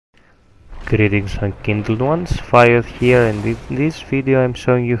Greetings Unkindled ones, Fired here, and in this video I'm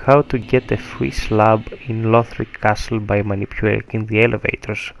showing you how to get a free slab in Lothric Castle by manipulating the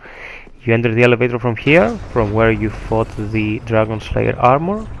elevators. You enter the elevator from here, from where you fought the Dragon Slayer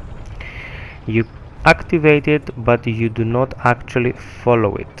armor. You activate it, but you do not actually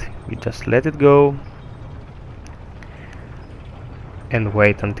follow it. You just let it go and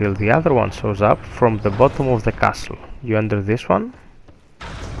wait until the other one shows up from the bottom of the castle. You enter this one,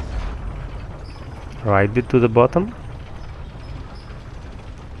 ride it to the bottom,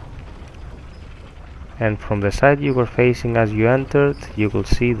 and from the side you were facing as you entered, you will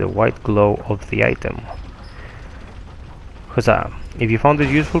see the white glow of the item. Huzzah! If you found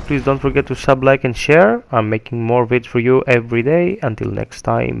this useful, please don't forget to sub, like and share. I'm making more vids for you every day. Until next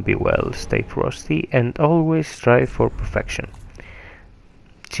time, be well, stay frosty, and always strive for perfection.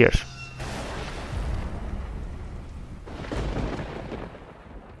 Cheers!